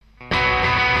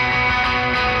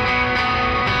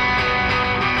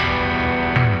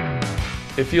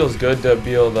it feels good to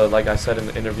be able to, like I said in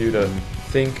the interview, to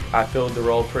think I filled the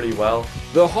role pretty well.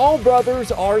 The Hall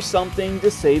brothers are something to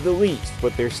say the least,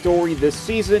 but their story this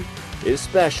season is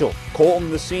special. Colton,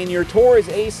 the senior, tore his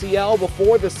ACL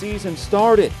before the season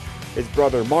started. His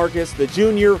brother Marcus, the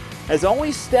junior, has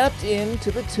always stepped in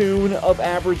to the tune of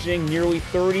averaging nearly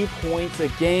 30 points a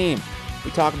game.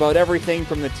 We talk about everything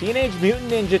from the Teenage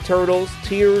Mutant Ninja Turtles,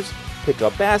 tears,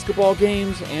 pickup basketball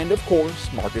games, and of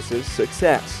course, Marcus's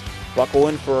success. Buckle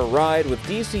in for a ride with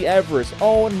DC Everest's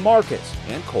own Marcus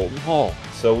and Colton Hall.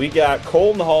 So we got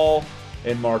Colton Hall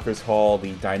and Marcus Hall,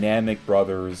 the dynamic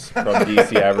brothers from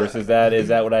DC Everest. Is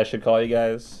that what I should call you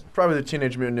guys? Probably the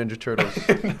Teenage Mutant Ninja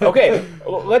Turtles. Okay,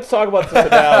 well, let's talk about this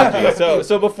analogy.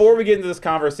 So before we get into this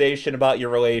conversation about your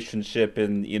relationship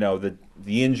and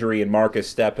the injury and Marcus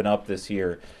stepping up this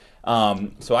year,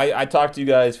 so I talked to you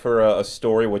guys for a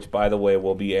story, which by the way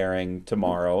will be airing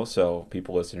tomorrow. So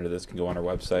people listening to this can go on our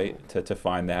website to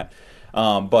find that.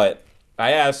 But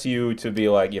I asked you to be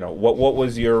like, what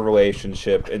was your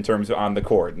relationship in terms of on the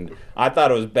court? And I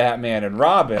thought it was Batman and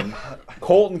Robin.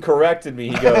 Colton corrected me.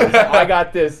 He goes, I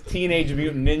got this Teenage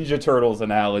Mutant Ninja Turtles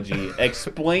analogy.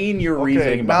 Explain your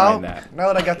reasoning behind that. Now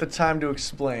that I got the time to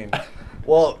explain.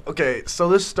 Well, okay, so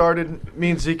this started, me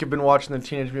and Zeke have been watching the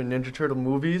Teenage Mutant Ninja Turtle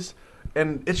movies,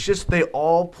 and it's just they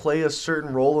all play a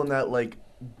certain role in that, like,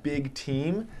 big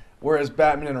team. Whereas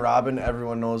Batman and Robin,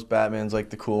 everyone knows Batman's like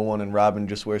the cool one, and Robin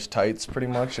just wears tights pretty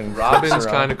much. And Robin's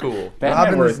kind of cool.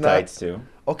 Batman wears tights too.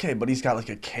 Okay, but he's got like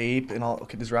a cape and all.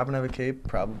 Okay, does Robin have a cape?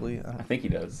 Probably. I think he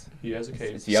does. He has a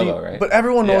cape. It's yellow, right? But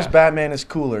everyone knows Batman is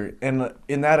cooler. And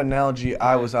in that analogy,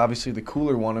 I was obviously the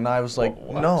cooler one, and I was like,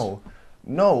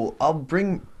 no, I'll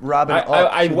bring Robin up.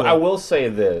 I will say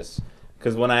this,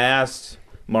 because when I asked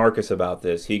Marcus about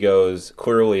this, he goes,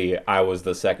 clearly I was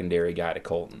the secondary guy to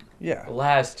Colton. Yeah.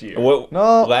 Last year.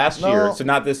 Last year, so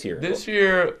not this year. This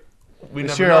year,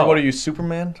 this year, what are you,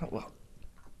 Superman? Well,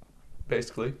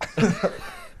 basically.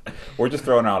 We're just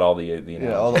throwing out all the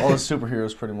all the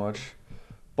superheroes pretty much.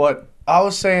 But I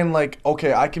was saying, like,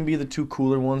 okay, I can be the two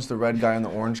cooler ones, the red guy and the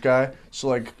orange guy. So,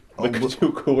 like... The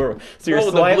two cooler. So you're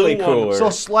slightly cooler. So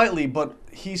slightly, but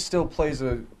he still plays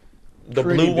a... The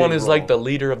blue one is like the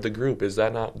leader of the group. Is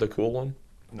that not the cool one?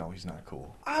 No, he's not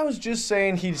cool. I was just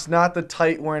saying he's not the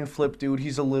tight-wearing flip dude.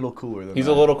 He's a little cooler than He's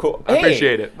that. a little cool. I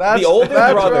appreciate it. The older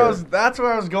brother. That's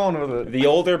where I was going with it. The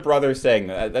older brother saying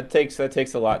that takes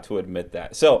a lot to admit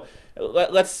that. So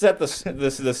let's set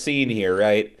the scene here,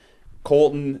 right?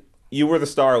 Colton, you were the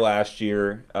star last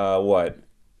year. What?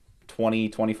 20,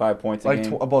 25 points a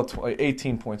game? About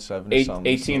 18.7 or something.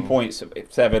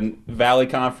 18.7. Valley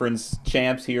Conference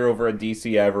champs here over at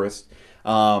DC Everest.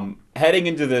 Heading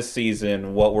into this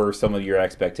season, what were some of your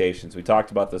expectations? We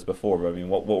talked about this before, but I mean,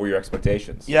 what were your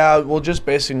expectations? Yeah, well, just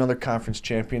basically another conference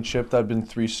championship. That had been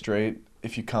 3 straight.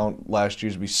 If you count last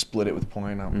year's, we split it with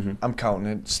point. I'm counting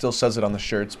it. Still says it on the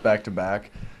shirts, back to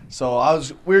back. So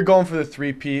we were going for the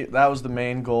 3-peat. That was the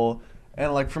main goal.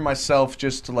 And like for myself,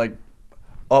 just to like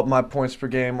up my points per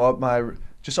game, up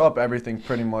everything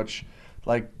pretty much,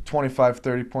 like 25,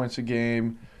 30 points a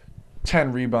game.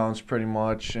 10 rebounds pretty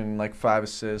much and like 5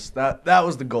 assists. That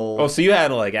was the goal. Oh, so you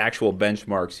had like actual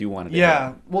benchmarks you wanted to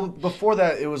hit. Well, before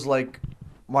that it was like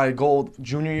my goal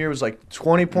junior year was like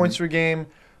 20 points per game,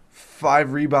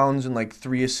 5 rebounds and like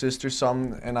 3 assists or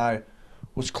something, and I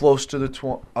was close to the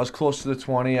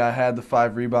 20. I had the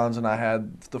 5 rebounds and I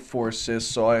had the 4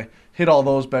 assists, so I hit all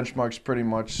those benchmarks pretty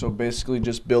much. So basically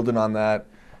just building on that.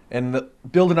 And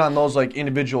building on those like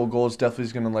individual goals definitely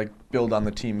is going to like build on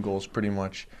the team goals pretty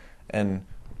much. And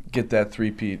get that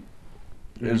 3-peat.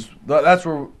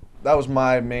 That was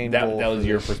my main goal. That was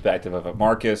your perspective of it.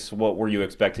 Marcus, what were you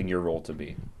expecting your role to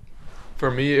be? For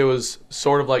me, it was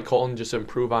sort of like Colton, just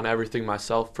improve on everything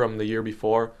myself from the year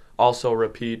before. Also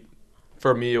repeat.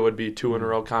 For me, it would be 2 in a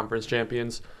row conference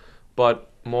champions.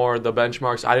 But more the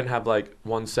benchmarks, I didn't have like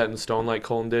one set in stone like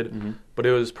Colton did. But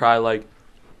it was probably like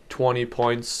 20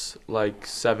 points, like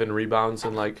 7 rebounds,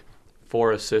 and like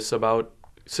 4 assists about.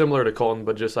 Similar to Colton,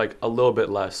 but just like a little bit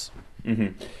less.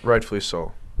 Rightfully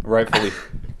so. Rightfully.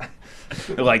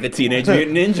 Like the Teenage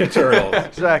Mutant Ninja Turtles.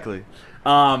 Exactly.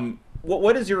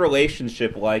 What is your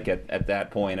relationship like at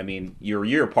that point? I mean, you're a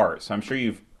year apart, so I'm sure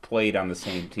you've played on the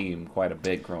same team quite a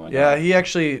bit growing up. Yeah, he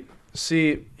actually,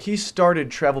 he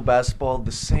started travel basketball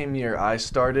the same year I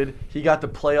started. He got to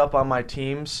play up on my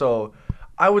team, so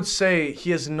I would say he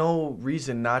has no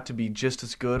reason not to be just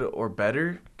as good or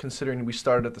better, considering we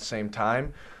started at the same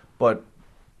time. But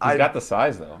he's got the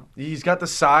size, though. He's got the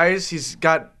size. He's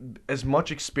got as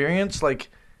much experience. Like,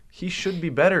 he should be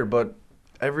better. But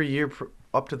every year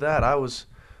up to that, I was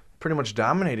pretty much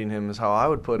dominating him is how I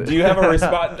would put it. Do you have a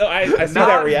response? No, I see that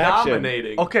Not reaction.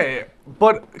 dominating. Okay,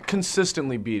 but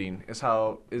consistently beating is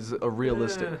a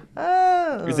realistic.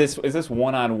 Is this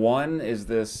one-on-one? Is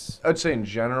this I'd say in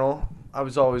general, I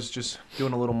was always just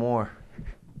doing a little more.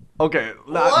 Okay,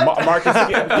 Marcus?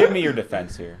 Give me your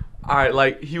defense here. All right,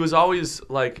 like he was always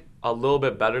like a little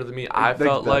bit better than me. I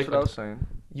felt that's like what I was saying.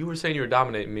 you were saying you were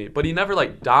dominating me, but he never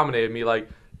like dominated me. Like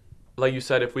you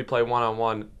said, if we play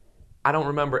 1-on-1, I don't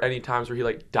remember any times where he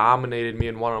like dominated me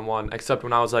in 1-on-1, except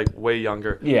when I was like way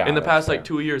younger. Yeah, in the that's past fair. like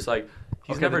 2 years, like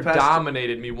he's Okay, never the past-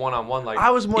 dominated me 1-on-1. Like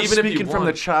I was more even if he speaking from won.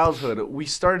 the childhood. We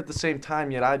started at the same time,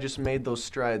 yet I just made those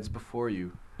strides before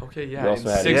you. Okay, You yeah. In also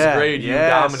had- 6th Yeah, grade, you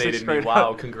yeah, dominated 6th me. grade.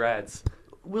 Wow, congrats.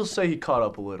 We'll say he caught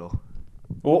up a little.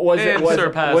 Was it And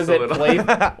surpassed was a it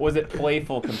little. was it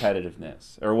playful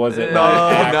competitiveness or was it No,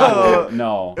 like no. actual-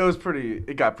 no?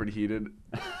 It got pretty heated.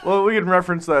 Well, we can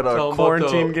reference that Tell 'em about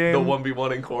quarantine game. The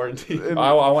 1v1 in quarantine.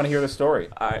 I want to hear the story.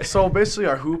 All right. So basically,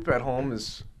 our hoop at home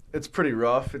it's pretty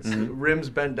rough. It's rims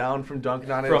bent down from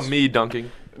dunking on it. From me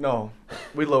dunking. No,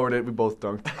 we lowered it. We both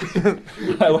dunked.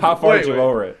 How far did you wait.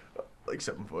 lower it? Like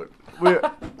 7 foot.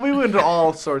 We went to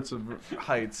all sorts of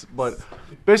heights, but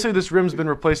basically this rim's been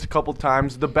replaced a couple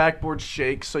times. The backboard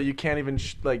shakes, so you can't even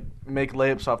make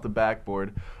layups off the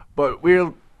backboard. But we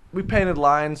painted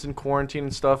lines in quarantine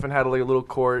and stuff, and had like a little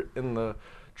court in the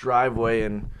driveway.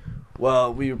 And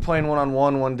well, we were playing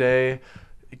 1-on-1 one day.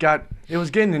 It was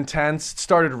getting intense. It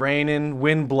started raining,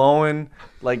 wind blowing,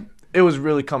 like it was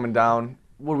really coming down.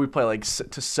 What did we play, like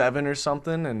to 7 or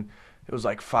something? And it was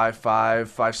like 5-5,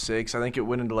 5-6. I think it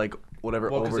went into like whatever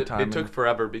Well, 'cause overtime. it took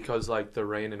forever because like the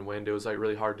rain and wind, it was like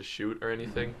really hard to shoot or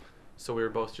anything. So we were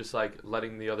both just like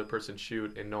letting the other person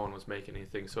shoot, and no one was making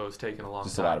anything. So it was taking a long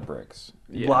Just a time. lot of bricks.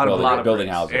 Yeah, lot of building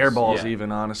bricks. houses. air balls Yeah.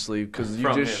 even, honestly, because you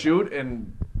From just him. shoot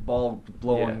and ball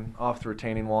blowing off the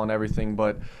retaining wall and everything.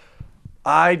 But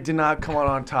I did not come out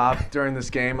on top during this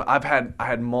game. I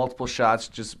had multiple shots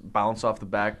just bounce off the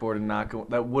backboard and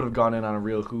that would have gone in on a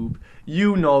real hoop.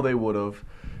 You know they would have.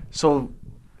 So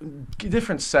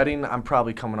different setting, I'm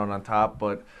probably coming out on top,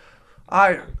 but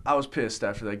I was pissed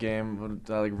after that game.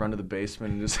 I like run to the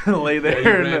basement and just lay Yeah, there. he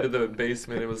and ran to the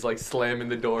basement. It was like slamming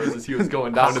the doors as he was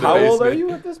going down to the How basement. old are you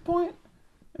at this point?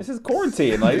 This is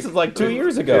quarantine. Like this is like 2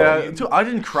 years ago. Yeah, I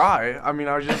didn't cry. I mean,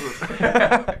 I was just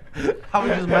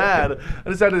mad. I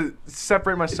just had to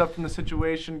separate myself from the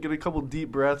situation, get a couple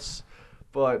deep breaths.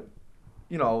 But,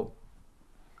 you know,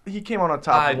 he came out on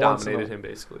top. I once in dominated a- him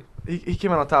basically. He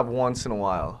came out on top once in a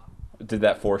while. Did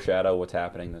that foreshadow what's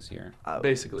happening this year?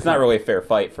 Basically. It's not really a fair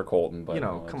fight for Colton, but You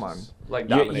know, it's come on. just- like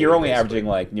You're dominating, only basically. averaging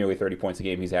like nearly 30 points a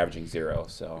game. He's averaging 0.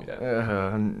 So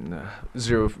Yeah.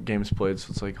 0 games played, so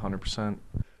it's like 100%.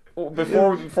 Well,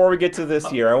 before we get to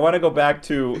this year, I want to go back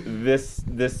to this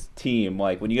team.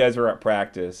 Like when you guys were at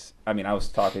practice, I mean, I was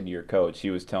talking to your coach. He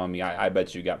was telling me, I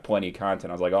bet you got plenty of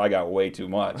content. I was like, oh, I got way too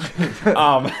much.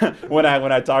 When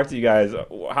I talked to you guys,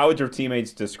 how would your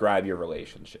teammates describe your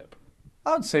relationship?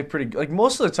 I would say pretty good. Like,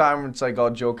 most of the time, it's like all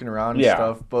joking around and Yeah.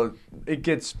 stuff, but it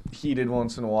gets heated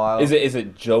once in a while. Is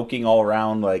it joking all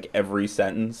around like every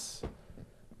sentence?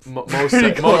 Most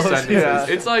Pretty close, sentences. yeah.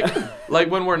 It's like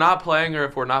when we're not playing or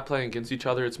if we're not playing against each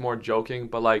other, it's more joking.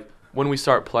 But like when we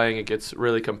start playing, it gets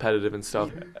really competitive and stuff.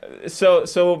 So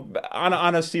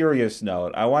on a serious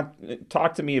note,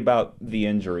 talk to me about the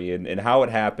injury and how it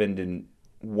happened and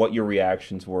what your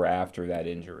reactions were after that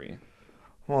injury.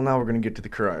 Well, now we're going to get to the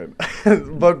crying.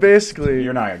 But basically...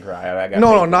 You're not gonna cry. I got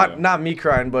No, faith in you. not me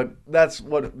crying, but that's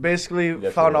what basically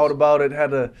That's found what it out is. about it.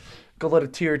 Had to go let a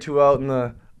tear or two out in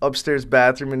the upstairs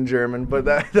bathroom in German. But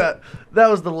that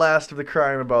was the last of the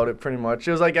crying about it, pretty much.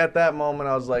 It was like at that moment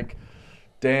I was like,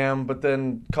 damn. But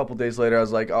then a couple days later I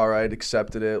was like, all right,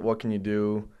 accepted it. What can you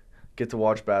do? Get to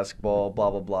watch basketball, blah,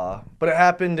 blah, blah. But it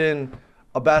happened in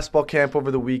a basketball camp over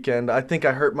the weekend. I think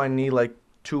I hurt my knee like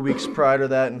 2 weeks prior to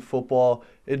that in football.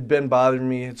 It'd been bothering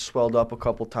me. It swelled up a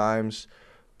couple times.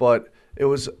 But it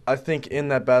was, I think, in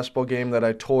that basketball game that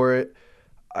I tore it.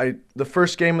 The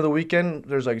first game of the weekend,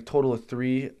 there's like a total of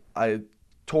 3. I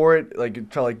tore it, like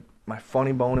it felt like my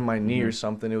funny bone in my knee or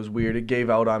something. It was weird. It gave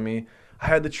out on me. I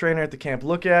had the trainer at the camp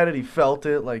look at it. He felt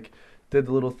it, like did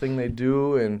the little thing they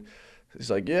do. And he's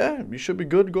like, yeah, you should be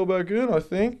good to go back in, I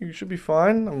think. You should be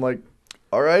fine. I'm like,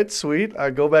 all right, sweet. I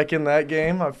go back in that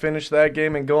game. I finish that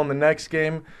game and go in the next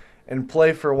game and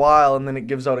play for a while, and then it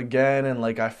gives out again, and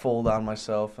like I fold on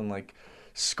myself and like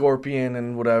scorpion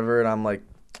and whatever, and I'm like,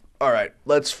 all right,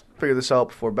 let's figure this out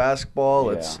before basketball.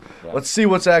 Let's see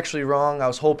what's actually wrong. I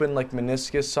was hoping like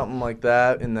meniscus, something like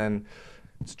that, and then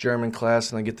it's German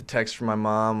class, and I get the text from my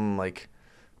mom. I'm like,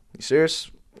 you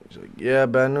serious? He's like, yeah,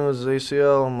 bad news,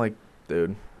 ACL. I'm like,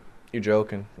 dude, you're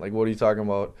joking. Like, what are you talking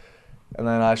about? And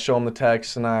then I show him the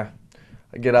text, and I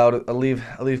get out. I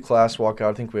leave class, walk out.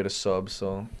 I think we had a sub,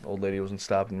 so the old lady wasn't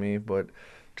stopping me. But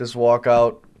just walk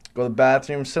out, go to the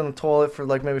bathroom, sit on the toilet for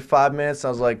like maybe 5 minutes. I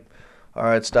was like, all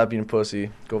right, stop being a pussy.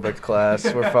 Go back to class.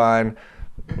 We're fine.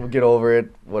 We'll get over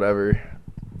it. Whatever.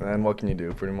 And what can you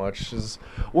do, pretty much? Is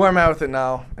where I'm at with it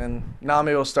now. And now I'm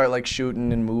able to start like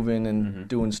shooting and moving and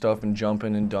doing stuff and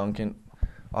jumping and dunking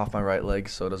off my right leg,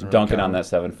 so it doesn't really Dunking count. on that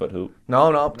 7-foot hoop.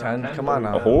 No, 10. Come on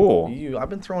now. Oh. I've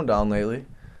been throwing down lately.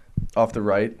 Off the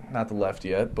right, not the left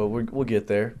yet, but we'll get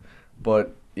there.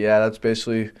 But, yeah, that's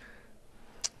basically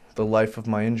the life of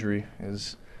my injury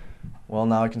is, well,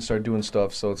 now I can start doing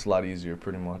stuff, so it's a lot easier,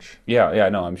 pretty much. Yeah,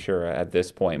 no, I'm sure at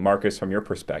this point. Marcus, from your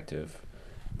perspective,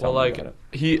 tell Well, me like, about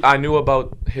it. I knew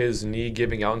about his knee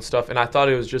giving out and stuff, and I thought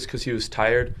it was just because he was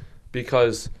tired,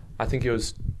 because I think it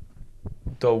was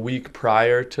the week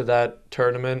prior to that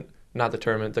tournament, not the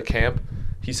tournament, the camp.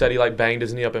 He said he, like, banged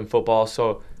his knee up in football,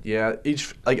 so... Yeah,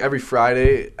 every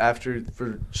Friday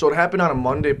so it happened on a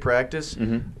Monday practice.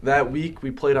 That week we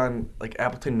played on like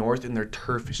Appleton North, and their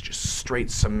turf is just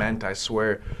straight cement, I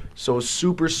swear. So it was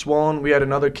super swollen. We had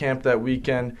another camp that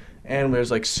weekend, and there's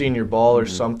like senior ball or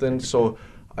something. So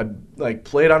I like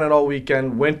played on it all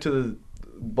weekend, went to the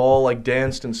ball, like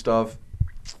danced and stuff.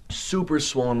 Super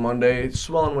swollen Monday.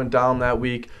 Swelling went down that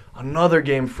week. Another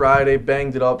game Friday,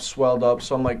 banged it up, swelled up.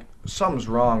 So I'm like, something's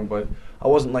wrong, but I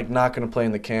wasn't like not going to play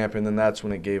in the camp, and then that's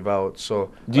when it gave out.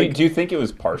 So Do you think it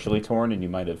was partially torn and you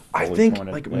might have fully I think torn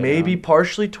it like later maybe on?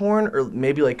 partially torn, or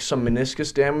maybe like some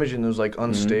meniscus damage, and it was like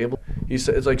unstable. He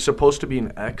said it's like supposed to be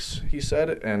an X. He said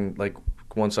it, and like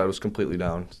one side was completely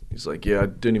down. He's like, yeah, I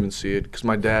didn't even see it because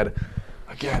my dad.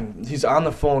 Again, he's on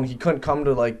the phone. He couldn't come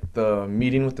to like the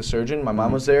meeting with the surgeon. My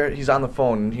mom was there. He's on the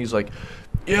phone, and he's like,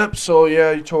 "Yep, so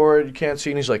yeah, you tore it. You can't see."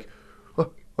 And he's like,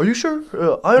 "Are you sure?"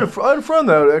 I had a friend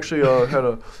that actually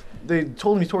They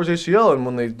told him he tore his ACL, and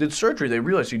when they did surgery, they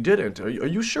realized he didn't. Are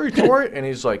you sure he tore it? And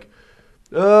he's like,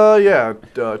 "Yeah,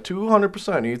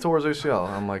 200%. He tore his ACL."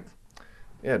 I'm like,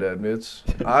 "Yeah, Dad,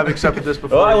 I've accepted this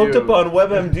before." Well, I looked you. up on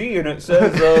WebMD and it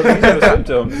says these are the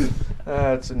symptoms.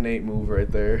 That's a Nate move right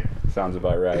there. Sounds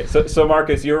about right. So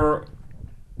Marcus,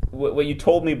 what you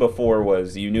told me before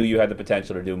was you knew you had the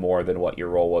potential to do more than what your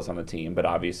role was on the team, but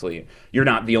obviously you're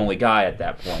not the only guy at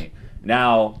that point.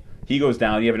 Now he goes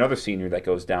down. You have another senior that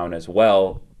goes down as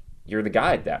well. You're the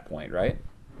guy at that point, right?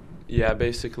 Yeah,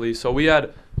 basically. So we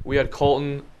had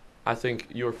Colton. I think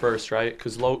you were first, right?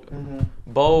 Because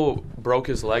Bo broke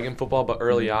his leg in football, but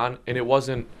early on, and it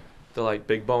wasn't the like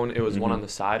big bone. It was one on the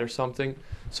side or something.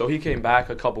 So he came back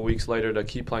a couple weeks later to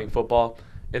keep playing football,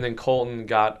 and then Colton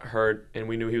got hurt, and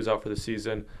we knew he was out for the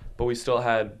season. But we still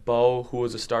had Bo, who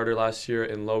was a starter last year,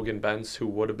 and Logan Bentz, who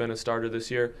would have been a starter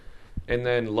this year. And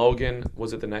then Logan,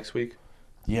 was it the next week?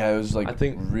 Yeah, it was like I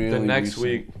think really the next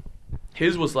recent. week.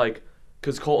 His was like,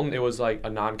 because Colton, it was like a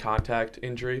non-contact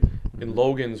injury, and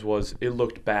Logan's it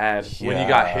looked bad when he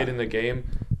got hit in the game.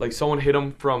 Like someone hit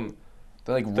him from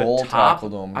They like the roll top,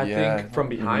 tackled him. I think from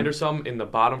behind or something, in the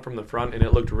bottom from the front, and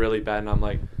it looked really bad. And I'm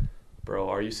like, bro,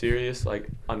 are you serious? Like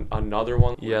another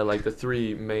one? Yeah, like the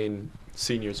three main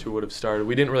seniors who would have started.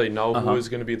 We didn't really know who was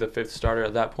going to be the fifth starter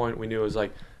at that point. We knew it was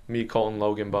like me, Colton,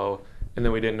 Logan, Bo, and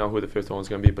then we didn't know who the fifth one was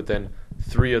going to be. But then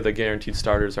three of the guaranteed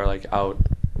starters are like out.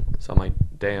 So I'm like,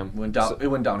 damn. It went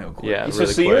downhill quick. Yeah, So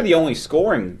really you're quick. the only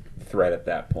scoring threat at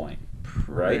that point,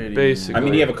 right? Pretty Basically. I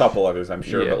mean, you have a couple others, I'm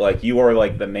sure, Yeah. but like you are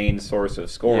like the main source of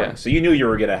scoring. Yeah. So you knew you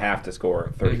were going to have to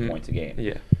score 30 points a game.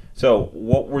 Yeah. So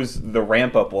what was the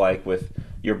ramp up like with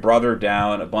your brother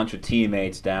down, a bunch of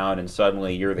teammates down, and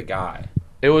suddenly you're the guy?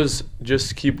 It was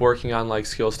just keep working on like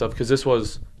skill stuff, because this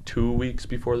was 2 weeks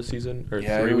before the season or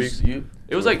 3 weeks.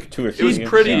 It was like 2 or it was 3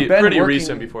 pretty games, Been working-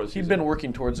 recent before the season. He'd been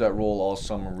working towards that role all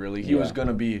summer. Really, he Yeah. was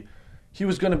gonna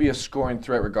be a scoring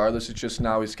threat regardless. It's just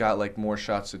now he's got like more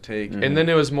shots to take. And then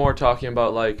it was more talking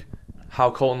about like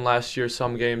how Colton last year,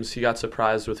 some games he got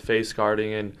surprised with face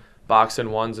guarding and box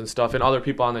and ones and stuff, and other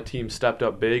people on the team stepped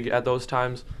up big at those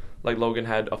times. Like Logan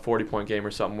had a 40-point game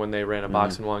or something when they ran a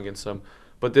box and one against him.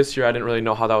 But this year I didn't really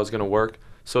know how that was going to work.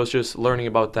 So it's just learning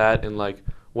about that and like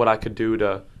what I could do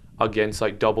to against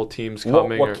like double teams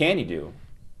coming. What can you do?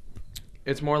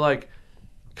 It's more like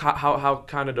how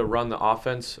kind of to run the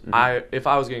offense. If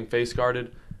I was getting face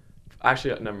guarded,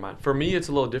 actually never mind. For me, it's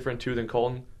a little different too than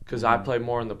Colton, because I play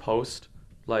more in the post.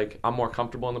 Like I'm more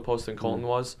comfortable in the post than Colton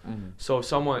was. So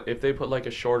if they put like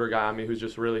a shorter guy on me who's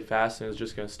just really fast and is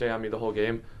just gonna stay on me the whole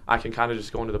game, I can kind of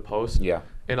just go into the post. Yeah.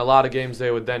 In a lot of games,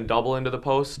 they would then double into the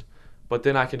post, but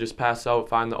then I can just pass out,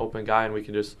 find the open guy, and we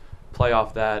can just play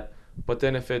off that. But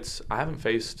then if I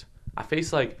faced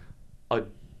like a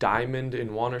diamond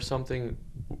in one or something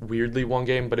weirdly one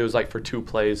game, but it was like for 2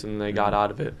 plays and they got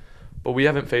out of it. But we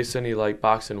haven't faced any like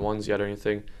box and ones yet or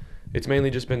anything. It's mainly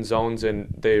just been zones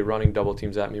and they running double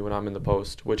teams at me when I'm in the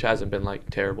post, which hasn't been like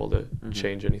terrible to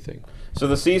change anything. So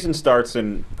the season starts,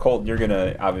 and Colton, you're going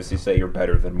to obviously say you're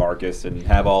better than Marcus and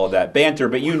have all of that banter,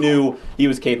 but you knew he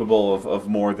was capable of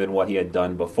more than what he had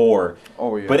done before.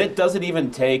 Oh, yeah. But it doesn't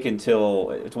even take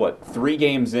until, it's 3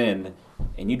 games in,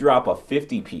 and you drop a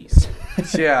 50-piece.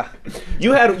 Yeah.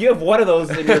 You have one of those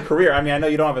in your career. I mean, I know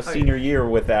you don't have a senior year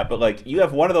with that, but like you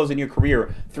have one of those in your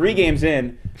career. 3 games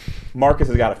in, Marcus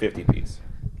has got a 50-piece.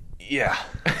 Yeah.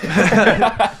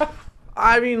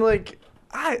 I mean, like,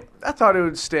 I thought it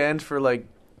would stand for like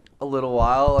a little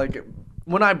while. Like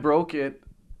when I broke it,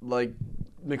 like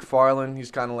McFarland,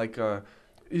 he's kind of like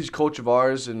he's coach of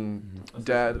ours and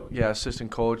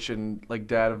assistant coach and like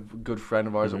dad of a good friend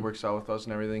of ours that works out with us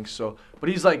and everything. So, but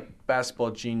he's like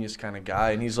basketball genius kind of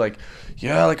guy, and he's like,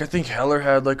 yeah, like I think Heller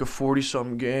had like a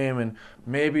 40-something game, and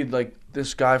maybe like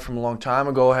this guy from a long time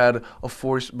ago had a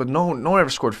 40, but no one ever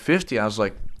scored 50. I was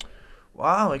like,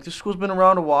 wow, like this school's been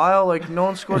around a while, like no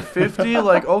one scored 50.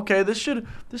 Like okay, this could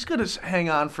just hang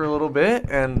on for a little bit.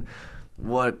 And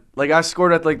what, like I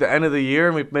scored at like the end of the year,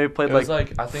 and we maybe played I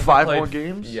like think 5 we played, more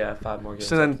games. Yeah, 5 more games.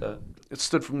 So then after that. it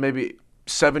stood for maybe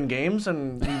 7 games,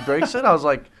 and he breaks it. I was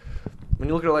like, when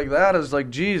you look at it like that, it's like,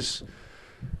 geez,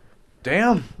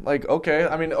 damn. Like okay,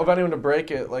 I mean, if anyone to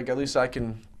break it, like at least I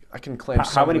can claim.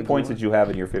 How many points did you have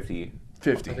in your 50?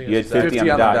 50. I think You had 50 on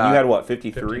the dot. You had what,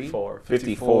 53?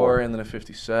 54. And then a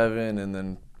 57, and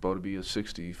then about to be a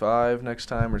 65 next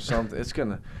time or something. It's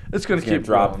gonna keep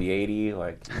drop growing. the 80,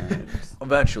 like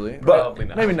Eventually. Probably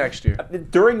not. Maybe next year.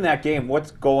 during that game. What's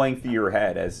going through your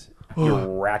head as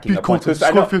you're racking up points? 'Cause I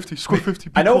Score know, 50. Score 50.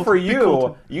 I know for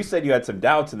you, you said you had some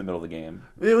doubts in the middle of the game.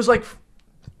 It was like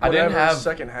I didn't whatever, have-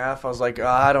 second half. I was like,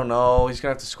 I don't know. He's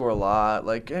gonna have to score a lot.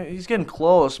 Like he's getting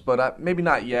close, but maybe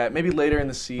not yet. Maybe later in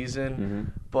the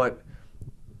season. But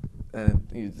and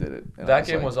he did it. And That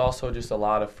game was also just a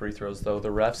lot of free throws, though. The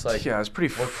refs yeah, it was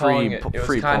pretty were calling free. it. It was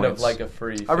free kind points. of like a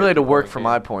free. I really had to work 50-point for game.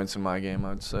 my points in my game,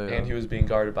 I'd say. And he was being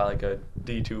guarded by like a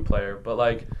D2 player. But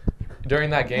like during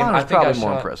that game, Mine was I think probably I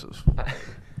more shot. impressive.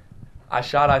 I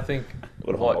shot, I think,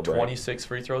 What a humble brag. 26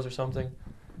 free throws or something.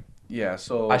 Yeah,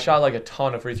 so I shot like a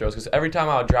ton of free throws because every time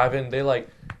I would drive in,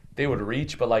 they would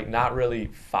reach, but like not really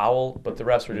foul. But the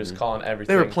refs were just calling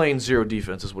everything. they were playing zero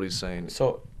defense, is what he's saying.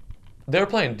 So they were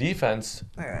playing defense,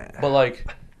 Eh, but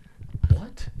like,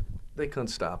 what? they couldn't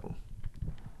stop him.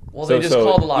 Well, they just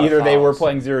called a lot of either fouls. they were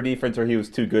playing zero defense or he was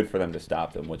too good for them to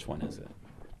stop them. Which one is it?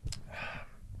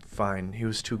 Fine, he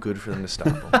was too good for them to stop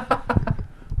him.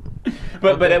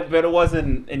 But it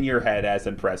wasn't in your head as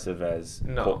impressive as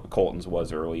No. Colton's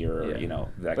was earlier. Yeah. You know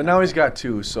that. But kind now of he's thing. got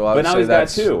 2, so I But would now say he's got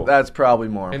that's 2. That's probably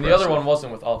more And the impressive. other one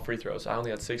wasn't with all free throws. I only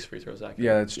had 6 free throws that game.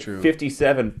 Yeah, that's true.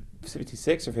 57,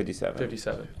 56 or 57?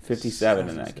 57. 57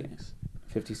 in that game.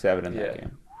 57 in that Yeah.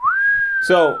 game.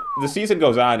 So the season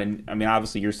goes on, and I mean,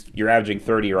 obviously you're averaging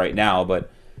 30 right now, but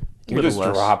you're Little just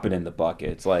less. dropping in the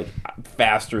buckets like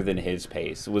faster than his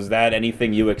pace. Was that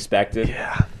anything you expected?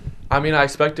 Yeah. I mean, I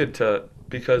expected to,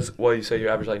 because, what you say, you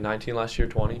averaged like 19 last year,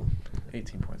 20?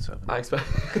 18.7.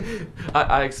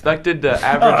 I expected to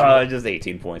average. Just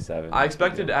 18.7. I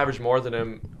expected to average more than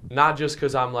him, not just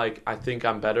because I'm like, I think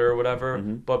I'm better or whatever,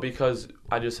 but because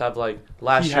I just have like,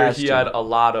 last He year has he to. had a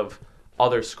lot of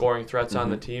other scoring threats on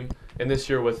the team. And this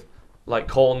year with like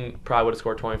Colton probably would have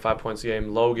scored 25 points a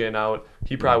game. Logan out,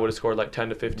 he probably would have scored like 10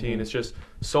 to 15. It's just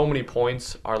so many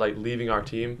points are like leaving our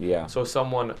team. Yeah. So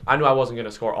I knew I wasn't going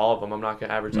to score all of them. I'm not going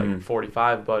to average like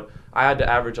 45, but I had to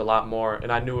average a lot more.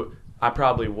 And I knew I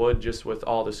probably would just with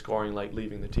all the scoring like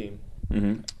leaving the team.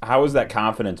 How was that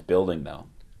confidence building though?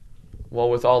 Well,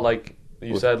 with all like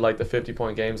you said, like the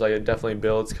 50-point games, like it definitely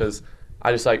builds because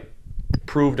I just like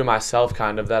proved to myself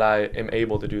kind of that I am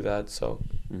able to do that. So.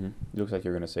 Looks like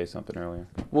you're going to say something earlier.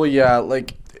 Well, yeah,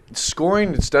 like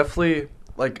scoring, it's definitely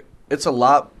like it's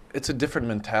a different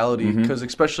mentality because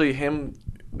especially him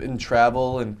in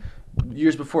travel and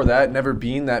years before that, never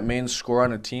being that main scorer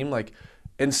on a team, like,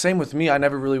 and same with me, I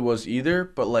never really was either.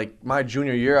 But like my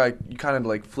junior year, you kind of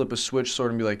like flip a switch sort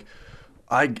of and be like,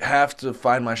 I have to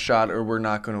find my shot or we're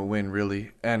not going to win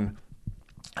really. And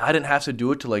I didn't have to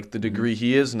do it to like the degree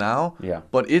he is now. Yeah.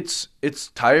 But it's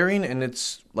tiring and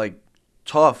it's like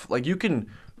tough. Like you can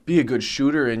be a good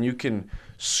shooter and you can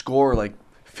score like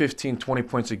 15, 20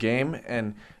 points a game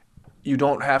and you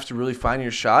don't have to really find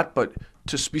your shot, but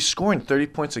to be scoring 30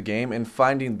 points a game and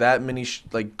finding that many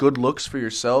like good looks for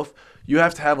yourself, you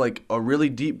have to have like a really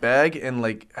deep bag and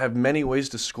like have many ways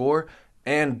to score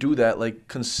and do that like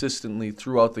consistently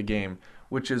throughout the game,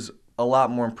 which is a lot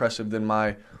more impressive than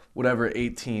my whatever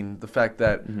 18. The fact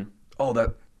that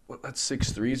that's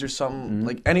 6 threes or something.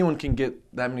 Like anyone can get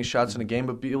that many shots in a game,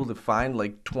 but be able to find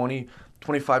like 20,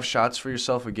 25 shots for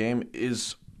yourself a game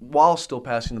is, while still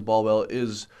passing the ball well,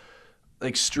 is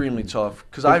extremely tough.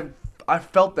 Because I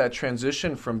felt that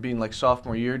transition from being like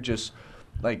sophomore year, just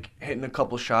like hitting a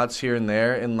couple shots here and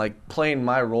there, and like playing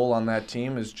my role on that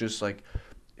team is just like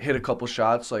hit a couple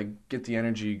shots, like get the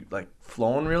energy like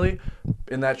flowing really.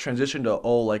 In that transition to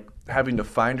like having to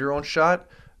find your own shot,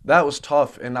 that was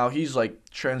tough. And now he's like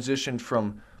transitioned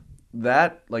from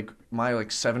that, like my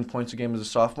like 7 points a game as a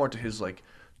sophomore, to his like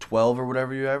 12 or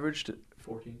whatever you averaged,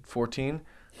 14,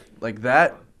 like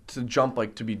that, to jump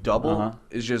like to be double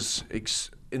is just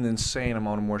an insane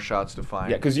amount of more shots to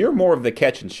find. Yeah, because you're more of the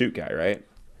catch and shoot guy, right?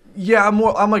 Yeah,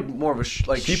 I'm like more of a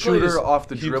shooter off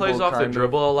the dribble. He plays off the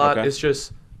dribble a lot. Okay. It's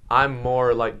just I'm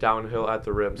more like downhill at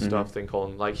the rim stuff than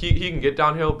Colton. Like he can get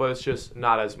downhill, but it's just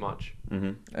not as much.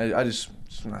 I just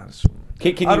it's not as.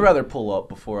 I'd rather pull up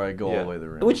before I go all the way to the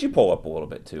rim. Which you pull up a little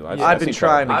bit too. I've been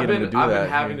trying to get him to do that. I've been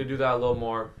having to do that a little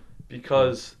more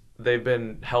because they've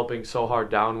been helping so hard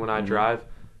down when I drive.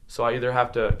 So I either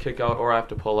have to kick out or I have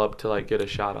to pull up to like get a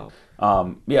shot off.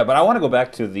 But I want to go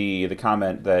back to the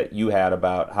comment that you had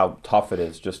about how tough it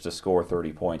is just to score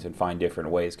 30 points and find different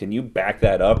ways. Can you back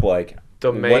that up? Like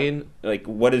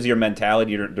what is your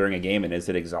mentality during a game, and is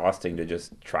it exhausting to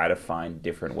just try to find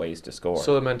different ways to score?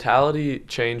 So the mentality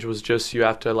change was just you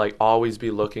have to like always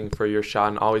be looking for your shot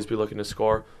and always be looking to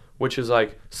score, which is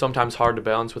like sometimes hard to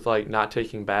balance with like not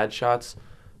taking bad shots.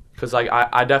 Because like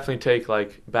I definitely take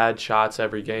like bad shots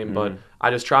every game, but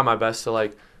I just try my best to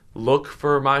like look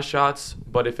for my shots.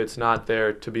 But if it's not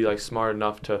there, to be like smart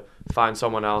enough to find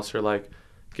someone else or like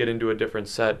get into a different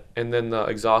set. And then the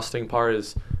exhausting part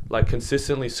is like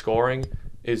consistently scoring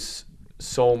is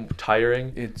so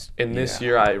tiring. This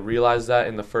year I realized that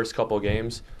in the first couple of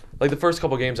games. Like the first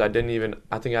couple of games I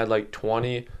think I had like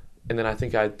 20, and then I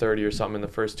think I had 30 or something in the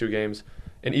first 2 games.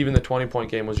 And even the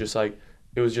 20-point game was just like,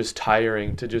 it was just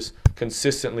tiring to just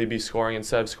consistently be scoring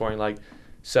instead of scoring like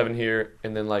 7 here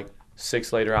and then like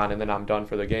 6 later on, and then I'm done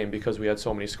for the game because we had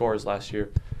so many scores last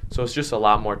year. So it's just a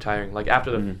lot more tiring. Like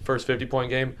after the first 50-point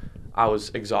game, I was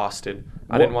exhausted.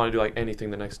 I didn't want to do like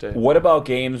anything the next day. What about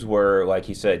games where, like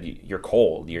you said, you're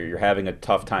cold, you're having a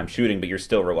tough time shooting, but you're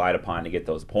still relied upon to get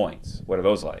those points? What are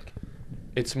those like?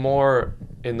 It's more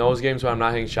in those games when I'm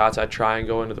not hitting shots, I try and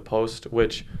go into the post,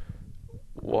 which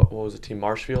what was the team,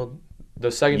 Marshfield?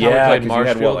 The second time we played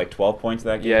Marshfield, you had, like 12 points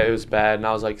that game? Yeah, it was bad, and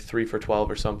I was like 3 for 12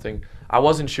 or something. I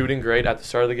wasn't shooting great at the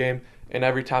start of the game, and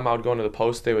every time I would go into the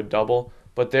post, they would double.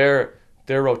 But their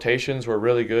rotations were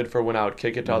really good for when I would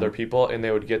kick it to other people, and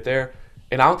they would get there.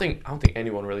 And I don't think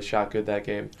anyone really shot good that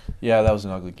game. Yeah, that was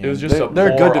an ugly game. It was just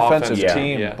they're a good poor defensive offensive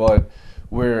team, but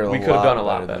we could have done a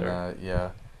lot better. Than that. Yeah,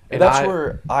 And that's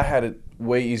where I had it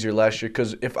way easier last year,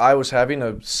 because if I was having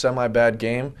a semi-bad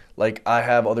game, like I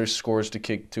have other scores to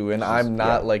kick to, and I'm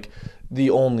not like the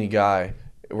only guy.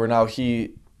 Where now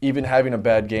he, even having a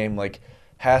bad game, like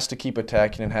has to keep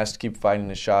attacking and has to keep finding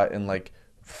the shot and like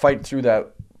fight through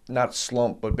that, not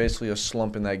slump, but basically a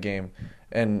slump in that game.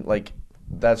 And like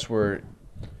that's where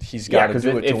he's got to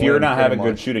do it. If you're not having a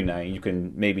good shooting night, you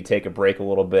can maybe take a break a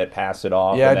little bit, pass it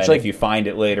off, and then if you find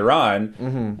it later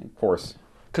on, of course.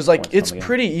 Because like it's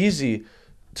pretty easy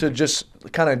to just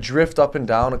kind of drift up and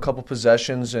down a couple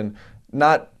possessions and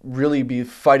not really be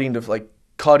fighting to like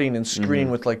cutting and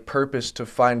screening with like purpose to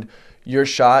find your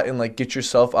shot and like get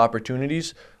yourself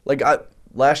opportunities. Like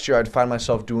last year I'd find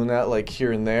myself doing that like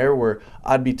here and there, where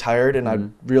I'd be tired and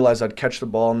I'd realize I'd catch the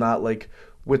ball not like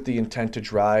with the intent to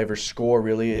drive or score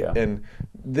really. Yeah. And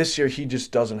this year he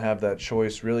just doesn't have that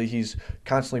choice really. He's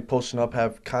constantly posting up,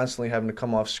 constantly having to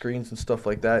come off screens and stuff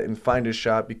like that and find his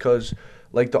shot, because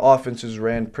like the offense is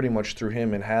ran pretty much through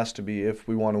him and has to be if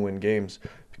we want to win games.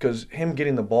 Because him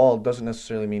getting the ball doesn't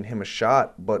necessarily mean him a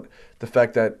shot, but the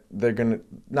fact that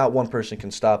not one person can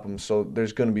stop him, so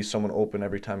there's going to be someone open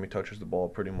every time he touches the ball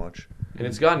pretty much. And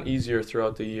it's gotten easier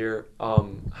throughout the year,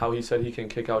 how he said he can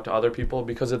kick out to other people,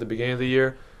 because at the beginning of the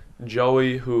year,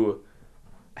 Joey, who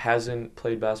hasn't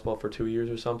played basketball for 2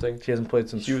 years or something. He hasn't played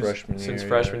since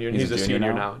freshman year. And he's a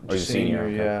senior now. He's a senior,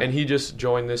 yeah. And he just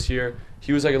joined this year.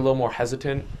 He was like a little more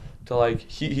hesitant to like,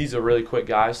 he's a really quick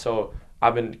guy, so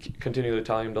I've been continually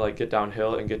telling him to like get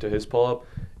downhill and get to his pull-up.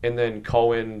 And then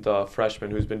Cohen, the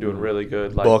freshman, who's been doing really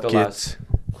good, like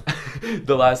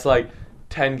the last like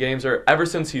 10 games, or ever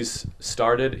since he's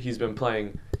started, he's been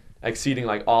playing, exceeding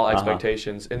like all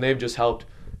expectations, and they've just helped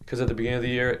because at the beginning of the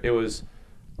year, it was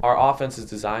our offense is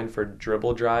designed for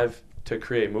dribble drive to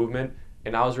create movement,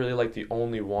 and I was really like the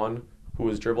only one who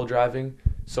was dribble driving.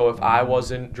 So if I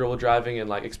wasn't dribble driving and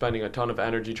like expending a ton of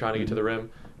energy trying to get to the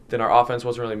rim, then our offense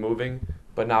wasn't really moving.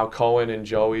 But now Cohen and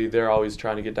Joey, they're always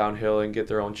trying to get downhill and get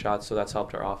their own shots, so that's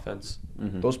helped our offense.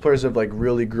 Those players have like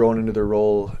really grown into their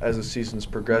role as the season's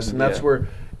progressed, and that's where,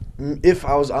 if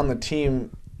I was on the team,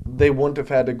 they wouldn't have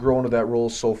had to grow into that role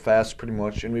so fast, pretty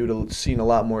much, and we would have seen a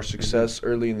lot more success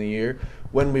early in the year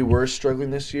when we were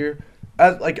struggling this year.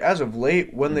 As of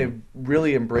late, when they've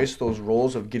really embraced those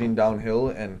roles of getting downhill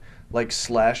and like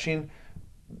slashing,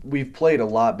 we've played a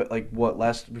lot. But like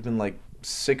we've been like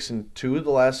 6-2 the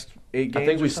last 8 games. I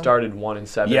think we started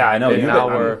 1-7. Yeah, I know. And now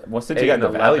we're well, since you got in the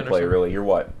Valley 8-11 or play, something. really, you're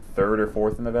what, 3rd or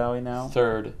 4th in the Valley now?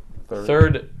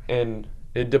 Third, and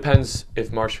it depends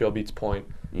if Marshfield beats Point.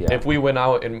 Yeah. If we win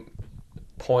out and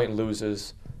Point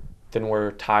loses, then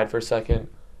we're tied for 2nd.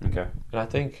 Okay. And I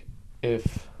think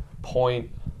if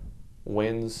Point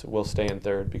wins, we'll stay in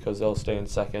 3rd because they'll stay in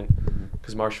 2nd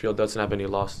because Marshfield doesn't have any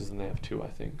losses and they have 2, I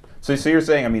think. So you're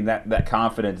saying, I mean, that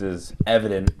confidence is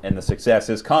evident and the success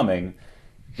is coming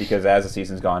because as the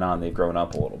season's gone on, they've grown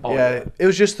up a little bit. Yeah, it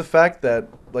was just the fact that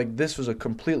like this was a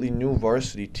completely new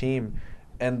varsity team,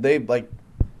 and they like,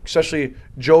 especially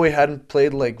Joey hadn't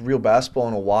played like real basketball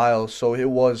in a while, so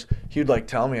he'd like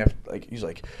tell me he's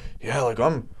like, yeah, like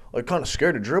I'm like kind of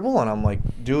scared to dribble, and I'm like,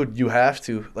 dude, you have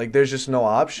to, like there's just no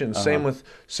option. Same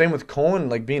with Cohen,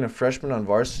 like being a freshman on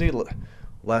varsity.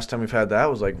 Last time we've had that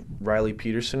was like Riley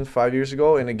Peterson 5 years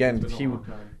ago, and again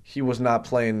he was not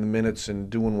playing the minutes and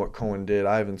doing what Cohen did.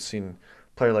 I haven't seen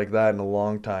a player like that in a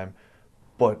long time.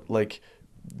 But like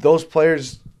those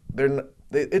players,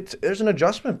 there's an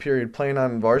adjustment period playing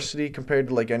on varsity compared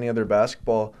to like any other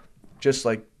basketball. Just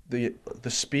like the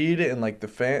speed and like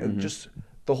the just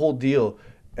the whole deal,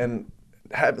 and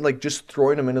just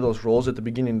throwing them into those roles at the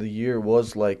beginning of the year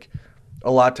was like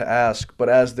a lot to ask. But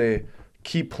as they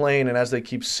keep playing and as they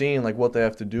keep seeing like what they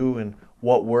have to do and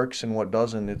what works and what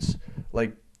doesn't, it's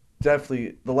like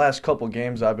definitely the last couple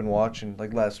games I've been watching,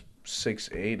 like last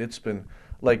 6-8, it's been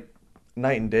like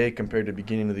night and day compared to the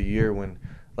beginning of the year when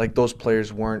like those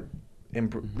players weren't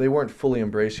fully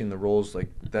embracing the roles like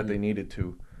that they needed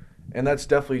to. And that's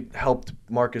definitely helped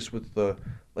Marcus with the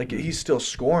like he's still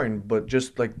scoring, but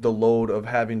just like the load of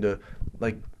having to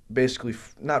like basically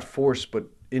not force but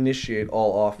initiate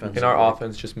all offense. And our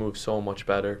offense just moves so much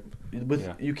better.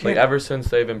 You can't like ever since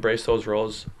they've embraced those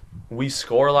roles, we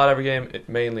score a lot every game.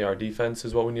 Mainly our defense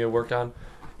is what we need to work on,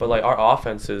 but like our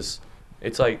offense it's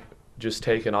like just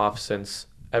taken off since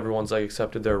everyone's like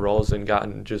accepted their roles and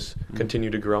continue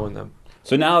to grow in them.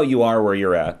 So now you are where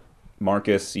you're at.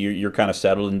 Marcus, you're kind of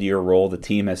settled into your role. The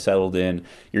team has settled in.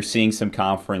 You're seeing some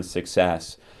conference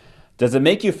success. Does it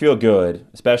make you feel good,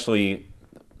 especially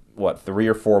 3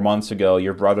 or 4 months ago,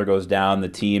 your brother goes down, the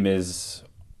team is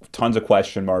tons of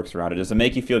question marks around it. Does it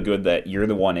make you feel good that you're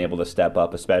the one able to step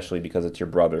up, especially because it's your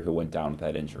brother who went down with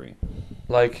that injury?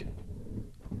 Like,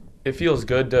 it feels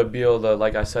good to be able to,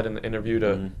 like I said in the interview,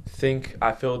 to think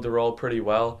I filled the role pretty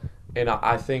well. And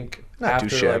I think not too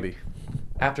shabby.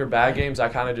 After bad games, I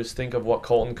kind of just think of what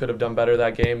Colton could have done better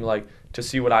that game, like to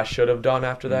see what I should have done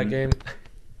after that game.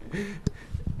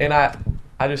 And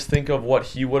I just think of what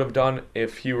he would have done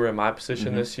if he were in my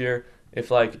position this year.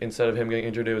 If like instead of him getting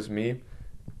injured, it was me.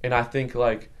 And I think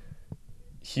like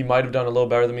he might have done a little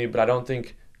better than me, but I don't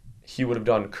think he would have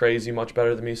done crazy much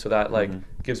better than me. So that like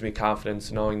gives me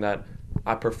confidence knowing that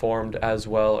I performed as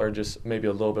well or just maybe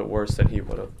a little bit worse than he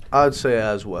would have. I'd say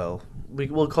as well.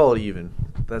 We'll call it even.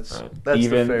 That's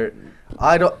Even. the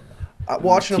fair.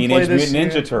 Watching him play this Teenage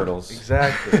Mutant year, Ninja Turtles.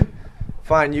 Exactly.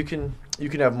 Fine, you can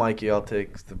have Mikey. I'll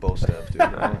take the bow staff, dude.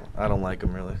 I don't like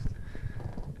him really.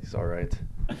 He's all right,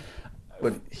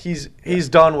 but he's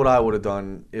done what I would have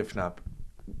done if not.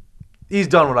 He's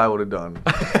done what I would have done.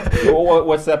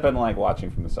 What's that been like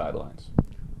watching from the sidelines?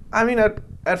 I mean,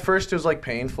 at first it was like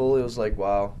painful. It was like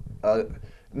wow.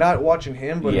 Not watching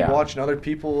him, but watching other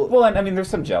people. Well, I mean, there's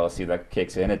some jealousy that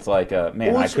kicks in. It's like,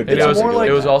 man, well, I could. It be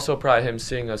was also probably him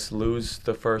seeing us lose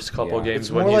the first couple of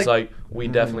games when he's like, we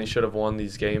definitely should have won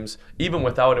these games. Even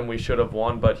without him, we should have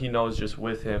won. But he knows just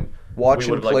with him,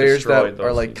 watching players that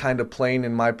are like teams. kind of playing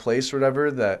in my place or whatever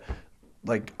that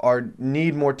like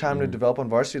need more time to develop on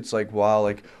varsity. It's like wow,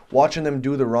 like watching them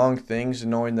do the wrong things and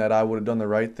knowing that I would have done the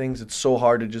right things. It's so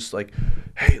hard to just like,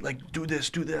 hey, like do this,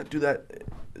 do that, do that.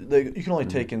 Like, you can only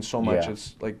take in so much.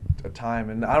 It's like a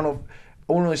time, and I don't know.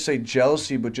 I wouldn't really say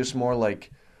jealousy, but just more like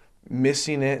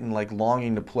missing it and like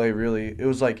longing to play. Really, it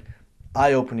was like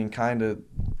eye-opening, kind of,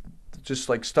 just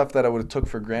like stuff that I would have took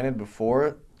for granted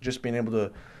before. Just being able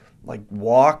to like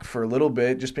walk for a little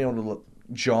bit, just being able to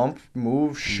jump,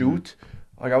 move, shoot.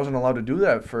 Like I wasn't allowed to do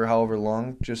that for however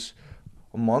long. Just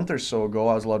a month or so ago,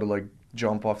 I was allowed to like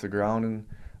jump off the ground and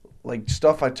like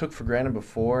stuff I took for granted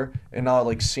before, and now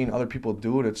like seeing other people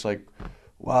do it, it's like,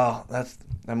 wow,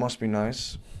 that must be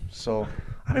nice. So,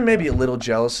 I mean, maybe a little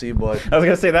jealousy, but I was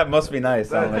gonna say that must be nice.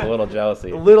 Sounding like a little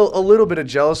jealousy. a little bit of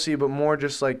jealousy, but more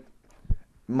just like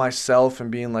myself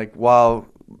and being like, wow,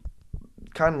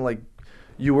 kind of like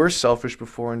you were selfish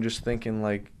before and just thinking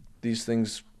like these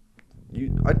things.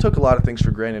 I took a lot of things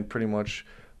for granted pretty much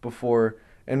before,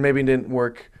 and maybe didn't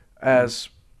work as.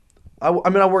 I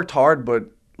mean, I worked hard, but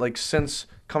like since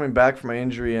coming back from my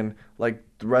injury and like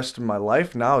the rest of my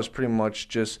life now is pretty much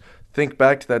just think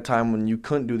back to that time when you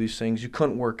couldn't do these things, you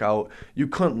couldn't work out, you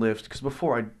couldn't lift. Because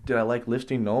before, I like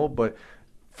lifting? No, but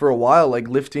for a while, like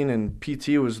lifting and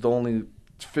PT was the only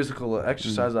physical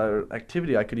exercise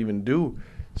activity I could even do.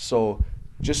 So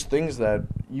just things that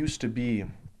used to be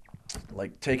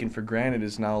like taken for granted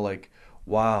is now like,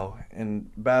 wow. And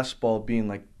basketball being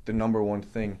like the number one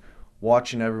thing,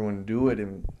 watching everyone do it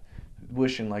and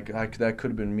wishing like that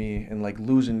could have been me, and like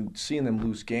seeing them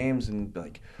lose games and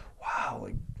like, wow,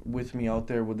 like with me out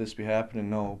there, would this be happening?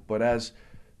 No. But as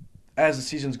the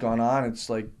season's gone on, it's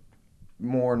like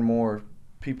more and more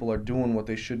people are doing what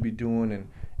they should be doing and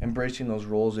embracing those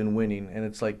roles and winning. And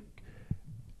it's like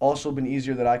also been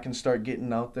easier that I can start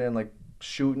getting out there and like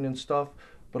shooting and stuff,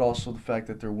 but also the fact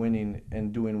that they're winning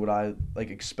and doing what I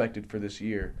like expected for this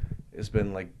year has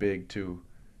been like big too.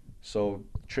 So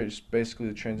basically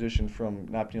the transition from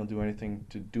not being able to do anything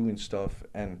to doing stuff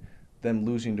and them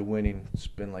losing to winning, it's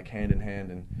been like hand in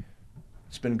hand, and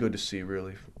it's been good to see,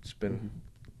 really. It's been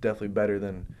definitely better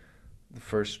than the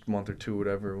first month or two,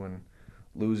 whatever, when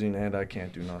losing and I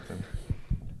can't do nothing.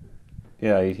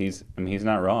 Yeah, he's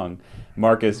not wrong.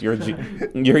 Marcus, you're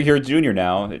a junior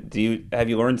now. Have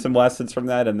you learned some lessons from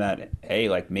that, and that, hey,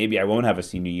 like maybe I won't have a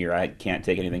senior year. I can't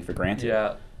take anything for granted.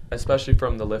 Yeah, especially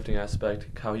from the lifting aspect,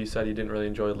 how he said he didn't really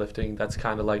enjoy lifting. That's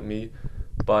kind of like me.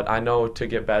 But I know to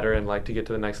get better and like to get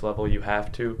to the next level, you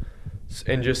have to.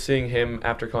 And just seeing him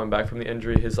after coming back from the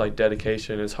injury, his like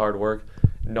dedication, his hard work,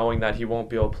 knowing that he won't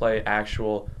be able to play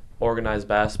actual organized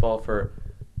basketball for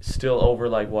still over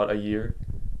like a year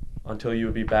until you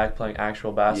would be back playing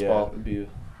actual basketball.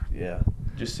 Yeah.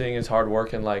 Just seeing his hard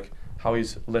work and like how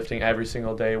he's lifting every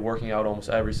single day, working out almost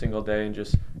every single day, and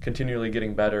just continually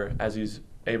getting better as he's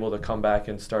able to come back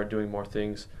and start doing more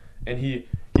things. And he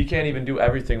can't even do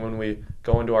everything when we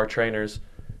go into our trainers.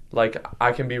 Like,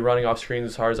 I can be running off screens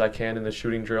as hard as I can in the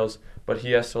shooting drills, but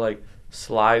he has to like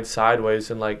slide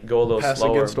sideways and like go a little pass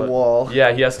slower. Against the wall.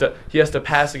 Yeah, he has to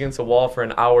pass against the wall for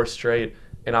an hour straight,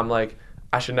 and I'm like,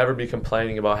 I should never be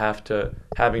complaining about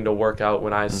having to work out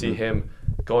when I see him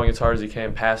going as hard as he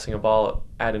can, passing a ball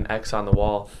at an X on the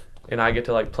wall, and I get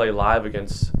to like play live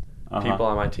against people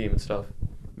on my team and stuff.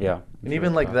 Yeah. And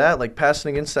even like that, like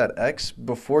passing against that X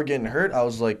before getting hurt, I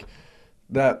was like,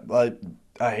 I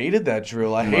hated that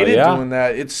drill. I hated doing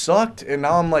that. It sucked. And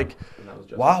now I'm like,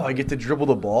 wow, I get to dribble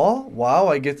the ball. Wow,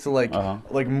 I get to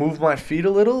like move my feet a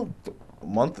little. A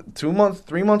month, 2 months,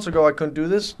 3 months ago, I couldn't do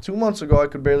this. 2 months ago, I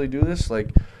could barely do this.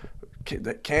 Like,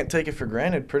 can't take it for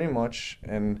granted, pretty much.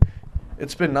 And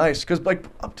it's been nice because like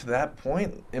up to that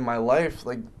point in my life,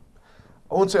 like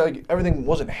I won't say like everything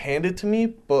wasn't handed to me,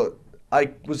 but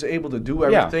I was able to do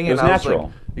everything. Yeah, it was and natural. I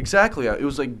was like, exactly. It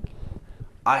was like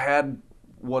I had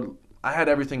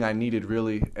everything I needed,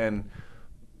 really, and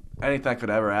anything I could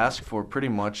ever ask for, pretty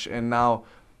much. And now,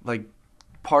 like,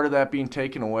 part of that being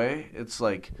taken away, it's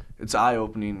like it's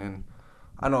eye-opening. And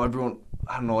I know everyone,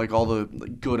 I don't know, like all the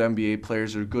like, good NBA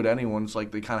players or good anyone's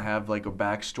like they kind of have like a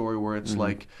backstory where it's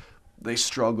like they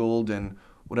struggled and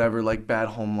whatever, like bad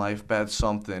home life, bad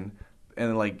something,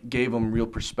 and like gave them real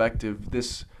perspective.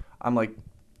 I'm like,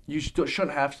 you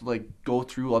shouldn't have to like go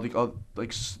through all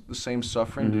the same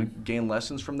suffering to gain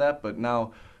lessons from that. But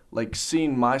now, like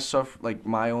seeing my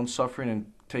own suffering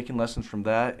and taking lessons from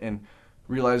that, and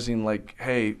realizing like,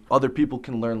 hey, other people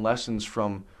can learn lessons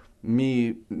from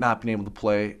me not being able to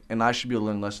play, and I should be able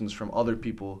to learn lessons from other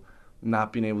people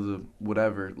not being able to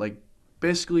whatever. Like,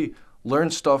 basically learn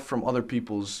stuff from other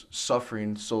people's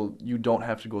suffering so you don't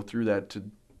have to go through that to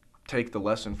take the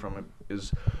lesson from it,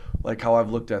 is like how I've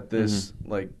looked at this.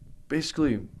 Like,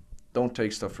 basically don't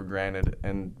take stuff for granted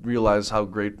and realize how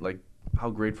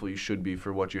grateful you should be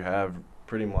for what you have,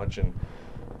 pretty much, and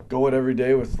go it every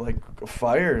day with like a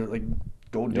fire. Like,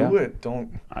 go do it.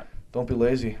 Don't be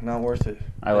lazy. Not worth it.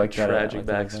 I like that. Tragic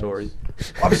backstory.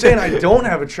 I'm saying I don't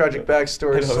have a tragic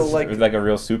backstory, so like it was like a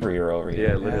real superhero over here.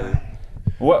 Yeah, literally.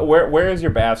 Where is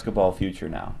your basketball future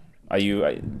now?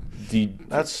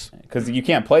 That's because you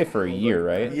can't play for a year,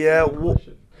 right? yeah.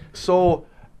 So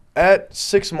at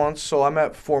 6 months, so I'm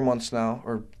at 4 months now,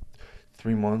 or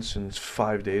 3 months and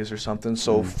 5 days or something.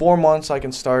 So 4 months I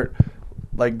can start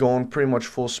like going pretty much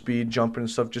full speed, jumping and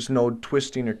stuff, just no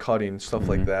twisting or cutting, stuff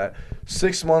like that.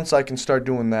 6 months I can start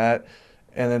doing that,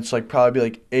 and it's like probably be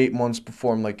like 8 months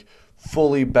before I'm like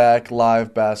fully back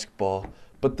live basketball.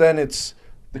 But then it's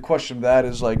the question of that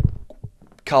is like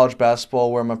college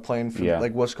basketball, where am I playing for,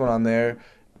 like what's going on there,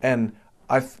 and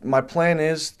my plan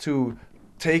is to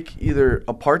take either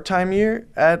a part-time year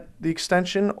at the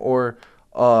extension or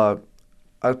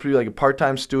I'd be like a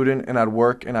part-time student and I'd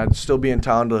work and I'd still be in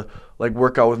town to like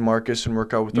work out with Marcus and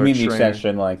work out with our trainer. You mean the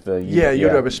extension, like the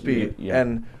UWSP.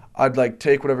 And I'd like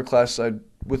take whatever class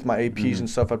with my APs and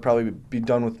stuff. I'd probably be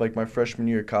done with like my freshman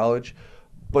year of college.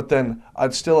 But then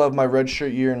I'd still have my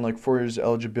redshirt year and like 4 years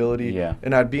eligibility. Yeah.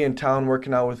 And I'd be in town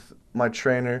working out with my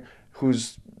trainer,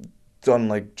 who's done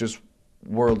like just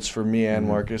worlds for me and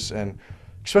Marcus, and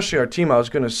especially our team. I was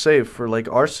gonna say for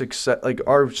like our success, like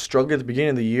our struggle at the beginning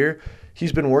of the year,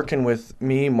 he's been working with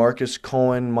me, Marcus,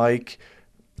 Cohen, Mike,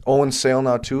 Owen Sale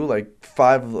now too. Like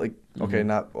 5, like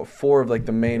not 4 of like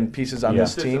the main pieces on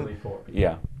this team.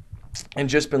 Yeah. And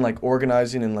just been like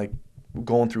organizing and like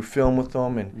going through film with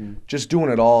them and just doing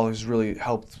it all has really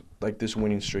helped like this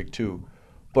winning streak too.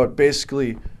 But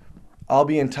basically, I'll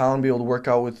be in town, be able to work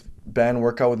out with Ben,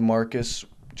 work out with Marcus,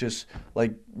 just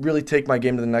like really take my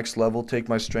game to the next level, take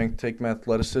my strength, take my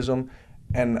athleticism,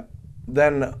 and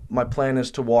then my plan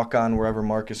is to walk on wherever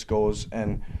Marcus goes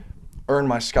and earn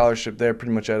my scholarship there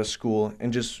pretty much at a school,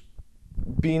 and just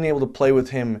being able to play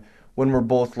with him when we're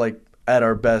both like at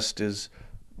our best is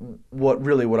what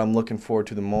I'm looking forward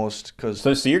to the most.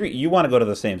 So you want to go to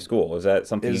the same school? Is that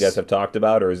something you guys have talked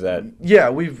about, or is that?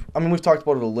 Yeah, we've talked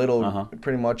about it a little,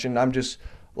 pretty much, and I'm just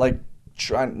like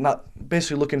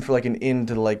basically looking for like an in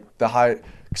to like the high,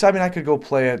 because I could go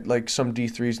play at like some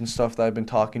D3s and stuff that I've been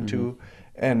talking to,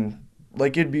 and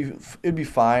like it'd be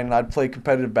fine. I'd play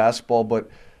competitive basketball, but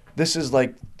this is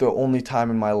like the only time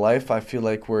in my life I feel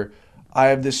like where I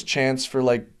have this chance for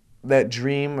like that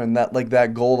dream and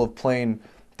that goal of playing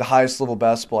the highest level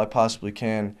basketball I possibly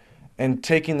can. And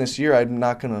taking this year, I'm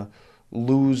not gonna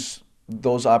lose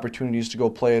those opportunities to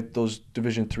go play at those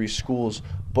Division III schools,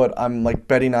 but I'm like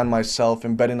betting on myself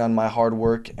and betting on my hard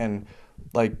work and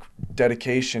like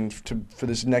dedication for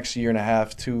this next year and a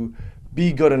half to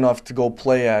be good enough to go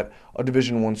play at a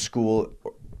Division I school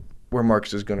where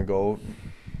Marcus is gonna go.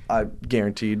 I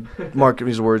guaranteed. Mark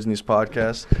his words in these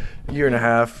podcasts. Year and a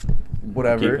half,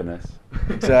 whatever. Keeping this.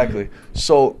 Exactly.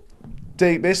 So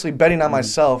basically betting on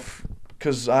myself,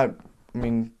 because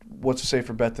what's a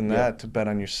safer bet than that, to bet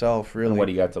on yourself, really. And what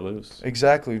do you got to lose?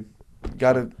 Exactly.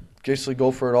 Got to basically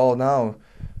go for it all now.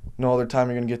 No other time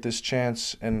you're going to get this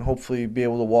chance, and hopefully be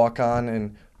able to walk on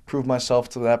and prove myself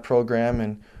to that program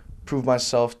and prove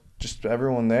myself just to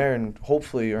everyone there, and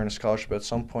hopefully earn a scholarship at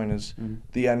some point is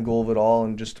the end goal of it all,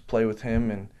 and just to play with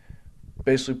him and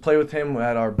basically play with him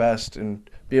at our best and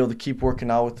be able to keep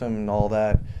working out with him and all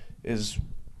that is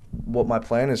what my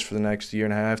plan is for the next year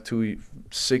and a half,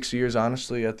 6 years,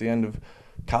 honestly, at the end of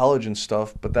college and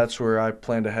stuff. But that's where I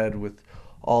plan to head with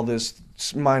all this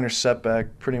minor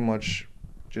setback, pretty much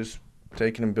just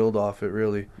taking and build off it,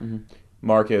 really.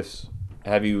 Marcus,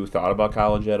 have you thought about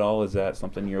college at all? Is that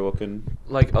something you're looking?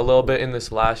 Like a little bit in this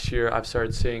last year, I've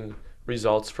started seeing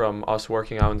results from us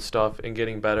working out and stuff and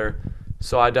getting better.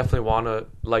 So I definitely want to,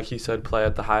 like he said, play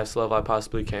at the highest level I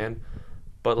possibly can.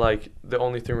 But like the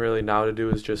only thing really now to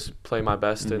do is just play my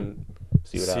best and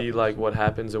see like what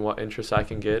happens and what interests I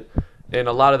can get. And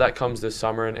a lot of that comes this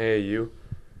summer in AAU.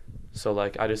 So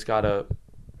like I just gotta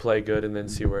play good and then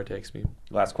see where it takes me.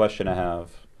 Last question I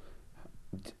have.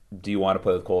 Do you want to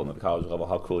play with Colton at the college level?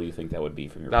 How cool do you think that would be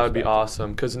from your perspective? That would be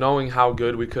awesome, because knowing how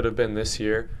good we could have been this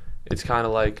year, it's kind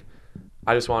of like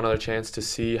I just want another chance to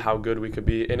see how good we could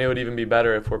be. And it would even be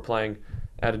better if we're playing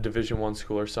at a Division I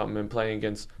school or something and playing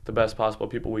against the best possible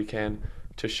people we can,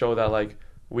 to show that like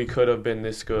we could have been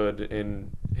this good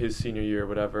in his senior year or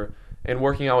whatever. And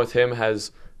working out with him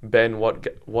has been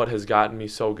what has gotten me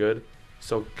so good.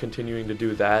 So continuing to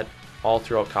do that all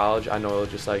throughout college, I know it'll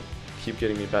just like keep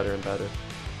getting me better and better.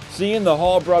 Seeing the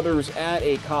Hall brothers at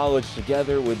a college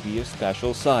together would be a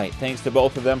special sight. Thanks to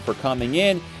both of them for coming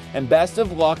in, and best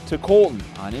of luck to Colton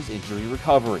on his injury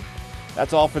recovery.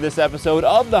 That's all for this episode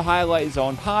of the Highlight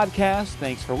Zone podcast.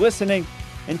 Thanks for listening,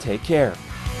 and take care.